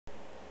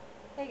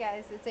Hey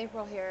guys, it's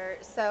April here.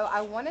 So I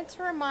wanted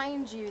to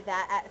remind you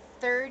that at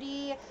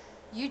 30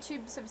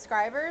 YouTube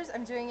subscribers,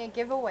 I'm doing a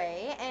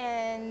giveaway,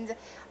 and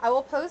I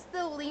will post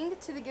the link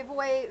to the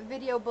giveaway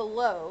video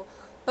below.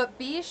 But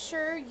be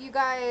sure you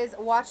guys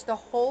watch the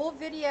whole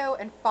video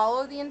and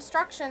follow the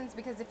instructions,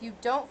 because if you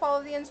don't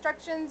follow the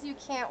instructions, you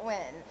can't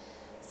win.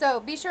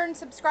 So be sure and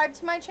subscribe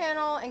to my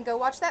channel and go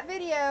watch that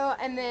video,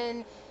 and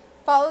then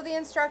follow the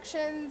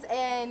instructions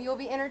and you'll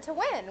be entered to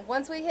win.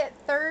 Once we hit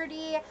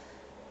 30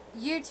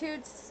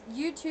 YouTube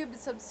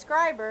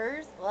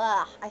subscribers,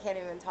 I can't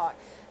even talk,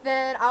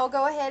 then I'll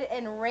go ahead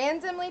and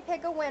randomly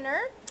pick a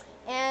winner,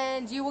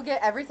 and you will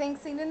get everything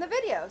seen in the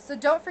video. So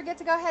don't forget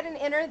to go ahead and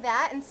enter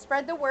that and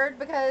spread the word,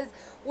 because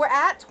we're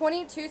at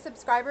 22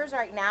 subscribers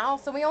right now,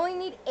 so we only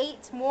need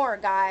 8 more,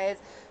 guys.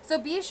 So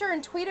be sure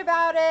and tweet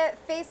about it,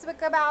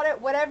 Facebook about it,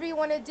 whatever you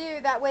want to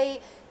do. That way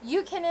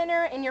you can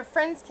enter and your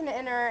friends can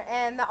enter,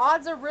 and the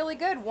odds are really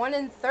good, 1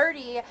 in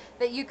 30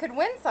 that you could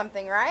win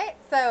something, right?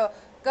 So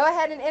go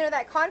ahead and enter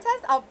that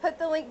contest. I'll put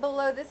the link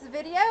below this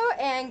video,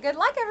 and good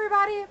luck,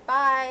 everybody.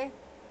 Bye.